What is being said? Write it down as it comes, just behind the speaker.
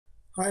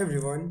Hi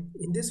everyone,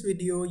 in this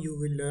video you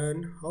will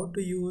learn how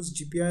to use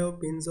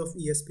GPIO pins of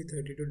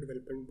ESP32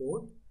 development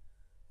board.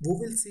 We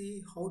will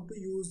see how to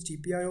use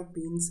GPIO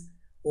pins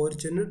or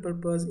general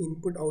purpose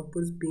input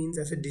output pins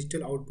as a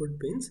digital output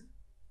pins.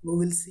 We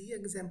will see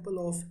example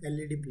of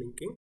LED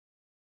blinking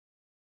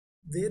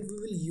where we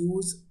will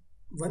use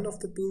one of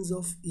the pins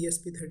of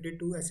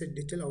ESP32 as a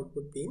digital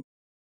output pin,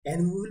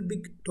 and we will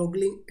be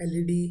toggling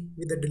LED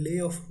with a delay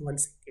of 1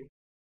 second.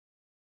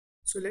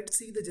 So let's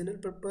see the general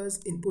purpose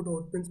input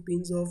output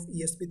pins of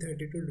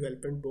ESP32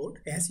 development board.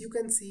 As you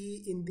can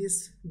see in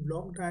this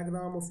block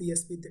diagram of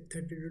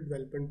ESP32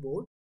 development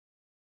board,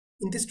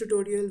 in this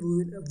tutorial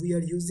we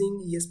are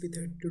using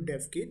ESP32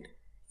 devkit.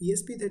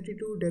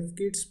 ESP32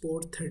 devkit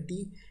supports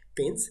 30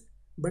 pins,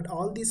 but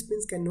all these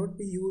pins cannot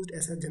be used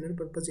as a general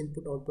purpose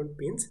input output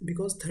pins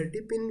because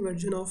 30 pin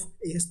version of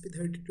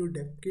ESP32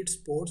 devkit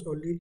supports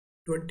only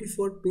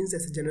 24 pins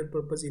as a general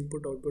purpose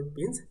input output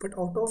pins. But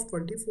out of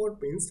 24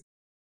 pins,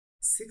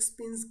 6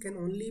 pins can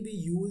only be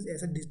used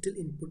as a digital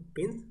input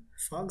pins.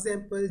 For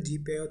example,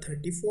 GPIO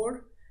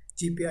 34,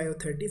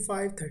 GPIO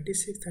 35,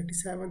 36,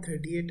 37,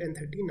 38 and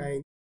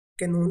 39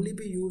 can only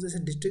be used as a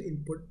digital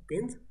input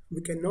pins. We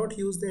cannot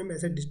use them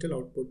as a digital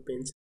output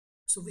pins.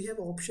 So we have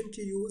option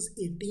to use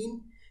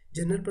 18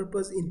 general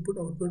purpose input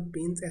output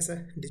pins as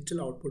a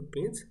digital output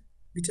pins,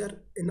 which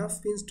are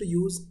enough pins to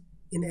use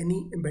in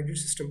any embedded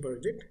system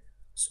project.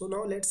 So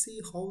now let's see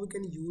how we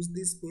can use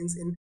these pins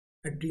in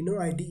Arduino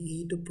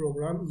IDE to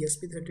program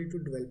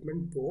ESP32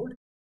 development board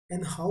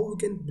and how we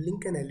can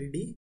blink an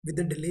LED with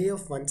a delay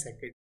of 1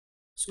 second.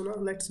 So now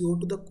let's go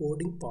to the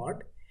coding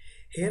part.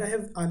 Here I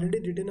have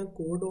already written a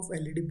code of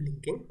LED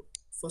blinking.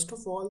 First of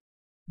all,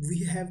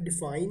 we have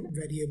defined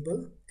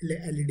variable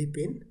LED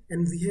pin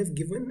and we have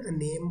given a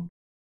name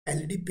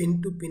LED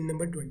pin to pin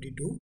number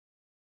 22.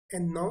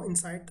 And now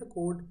inside the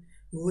code,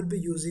 we will be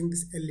using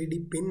this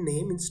LED pin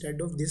name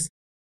instead of this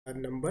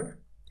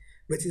number,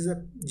 which is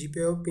a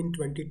GPIO pin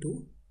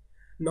 22.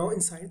 Now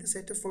inside the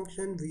setup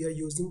function we are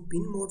using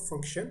pin mode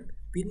function.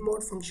 Pin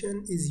mode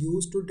function is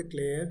used to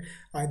declare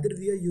either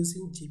we are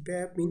using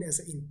GPIO pin as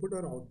an input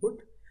or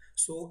output.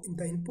 So in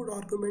the input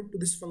argument to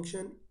this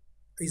function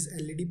is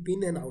LED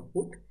pin and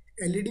output.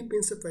 LED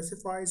pin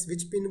specifies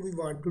which pin we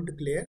want to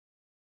declare,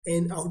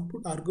 and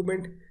output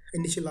argument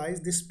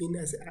initialize this pin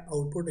as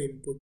output or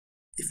input.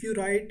 If you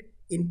write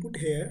input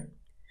here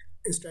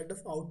instead of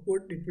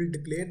output, it will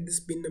declare this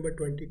pin number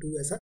 22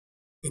 as a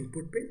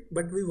input pin,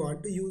 but we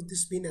want to use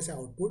this pin as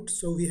output,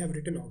 so we have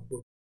written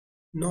output.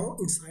 Now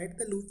inside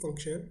the loop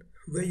function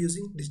we are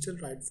using digital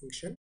write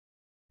function.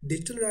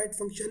 Digital write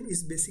function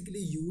is basically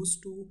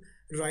used to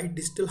write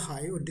digital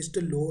high or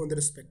digital low on the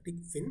respective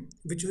pin,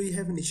 which we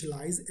have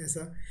initialized as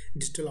a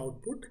digital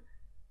output.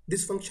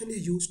 This function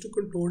is used to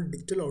control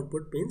digital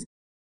output pins.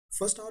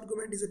 First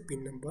argument is a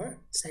pin number.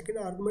 Second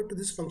argument to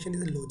this function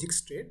is a logic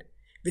state,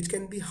 which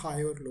can be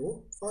high or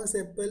low. For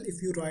example,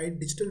 if you write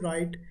digital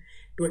write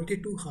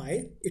 22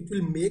 high, it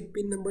will make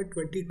pin number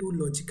 22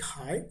 logic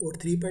high, or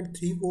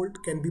 3.3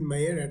 volt can be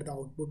measured at the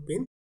output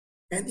pin.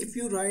 And if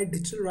you write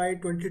digital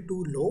write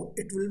 22 low,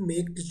 it will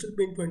make digital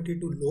pin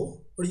 22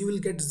 low, or you will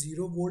get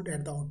 0 volt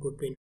at the output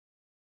pin.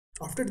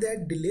 After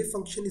that, delay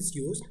function is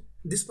used.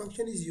 This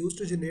function is used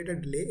to generate a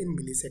delay in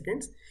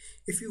milliseconds.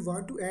 If you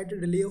want to add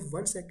a delay of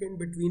 1 second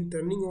between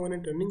turning on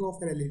and turning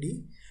off an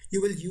LED,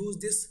 you will use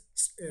this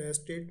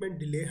statement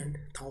delay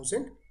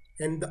 1000,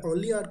 and the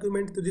only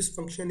argument to this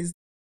function is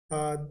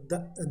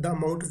the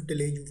amount of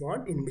delay you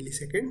want in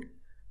millisecond.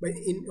 But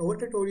in our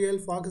tutorial,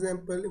 for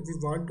example, if we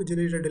want to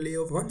generate a delay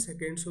of 1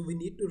 second, so we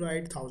need to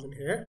write 1000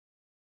 here.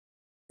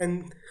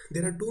 And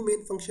there are two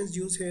main functions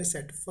used here,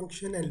 setup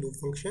function and loop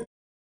function.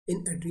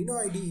 In Arduino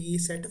IDE,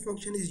 setup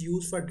function is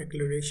used for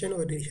declaration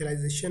or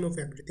initialization of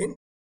everything.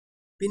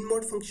 Pin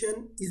mode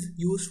function is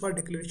used for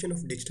declaration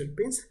of digital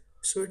pins,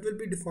 so it will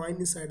be defined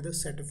inside the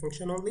setup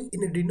function only.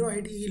 In Arduino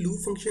IDE,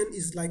 loop function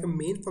is like a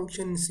main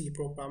function in C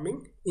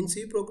programming. In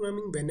C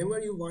programming,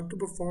 whenever you want to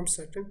perform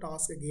certain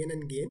tasks again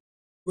and again,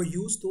 we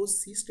use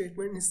those C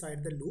statements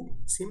inside the loop.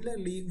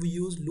 Similarly, we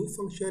use loop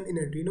function in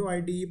Arduino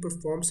IDE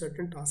perform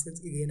certain tasks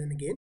again and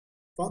again.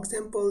 For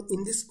example,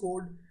 in this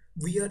code,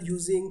 we are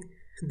using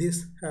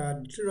this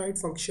digital write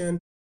function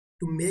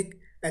to make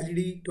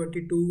LED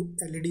 22,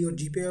 LED or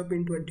GPIO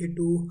pin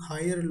 22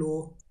 high or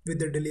low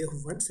with a delay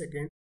of 1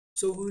 second.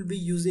 So we will be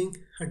using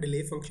a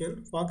delay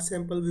function. For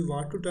example, we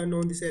want to turn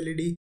on this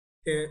LED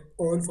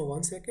on for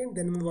 1 second,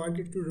 then we want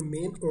it to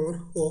remain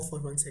on off for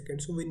 1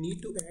 second. So we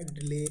need to add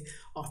delay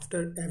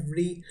after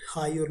every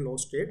high or low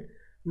state.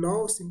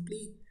 Now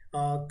simply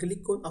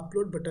click on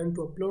upload button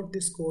to upload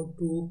this code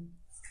to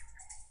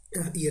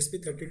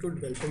ESP32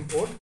 development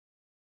board.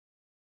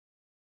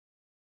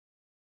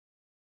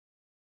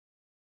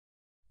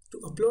 To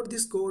upload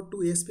this code to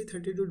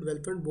ESP32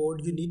 development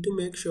board, you need to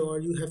make sure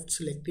you have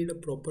selected a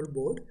proper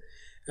board,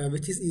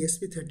 which is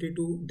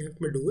ESP32 dev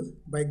module,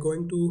 by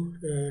going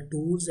to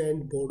tools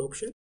and board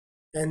option.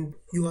 And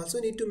you also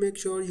need to make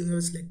sure you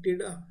have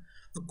selected a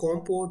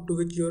COM port to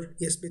which your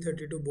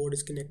ESP32 board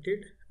is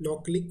connected. Now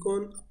click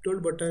on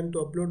upload button to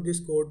upload this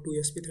code to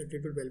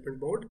ESP32 development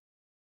board.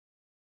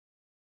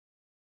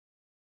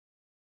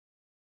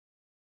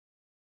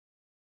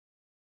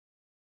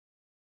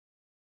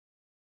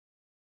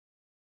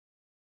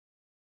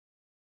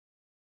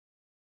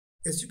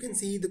 As you can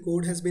see, the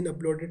code has been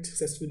uploaded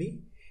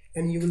successfully,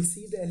 and you will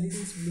see the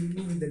LEDs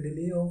blinking with the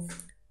delay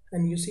of,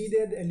 and you see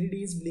that the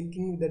LED is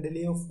blinking with the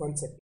delay of 1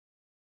 second.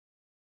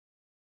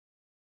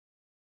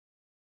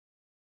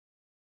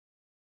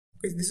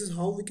 Okay, this is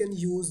how we can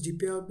use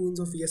GPIO pins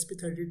of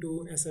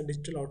ESP32 as a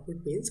digital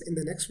output pins. In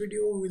the next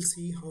video, we will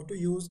see how to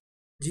use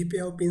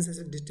GPIO pins as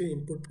a digital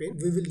input pin.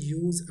 We will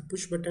use a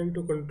push button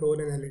to control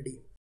an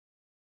LED.